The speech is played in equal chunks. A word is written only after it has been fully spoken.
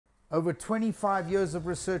Over 25 years of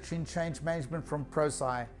research in change management from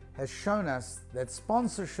ProSci has shown us that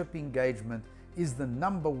sponsorship engagement is the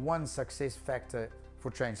 #1 success factor for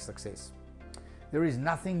change success. There is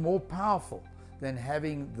nothing more powerful than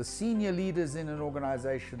having the senior leaders in an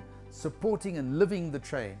organization supporting and living the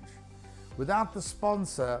change. Without the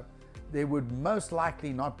sponsor, there would most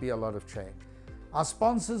likely not be a lot of change. Our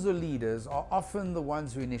sponsors or leaders are often the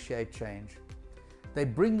ones who initiate change. They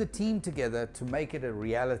bring the team together to make it a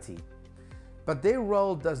reality. But their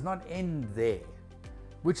role does not end there,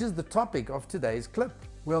 which is the topic of today's clip.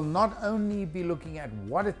 We'll not only be looking at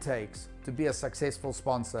what it takes to be a successful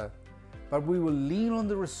sponsor, but we will lean on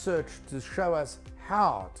the research to show us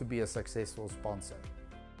how to be a successful sponsor.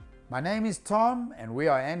 My name is Tom, and we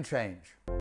are AND Change.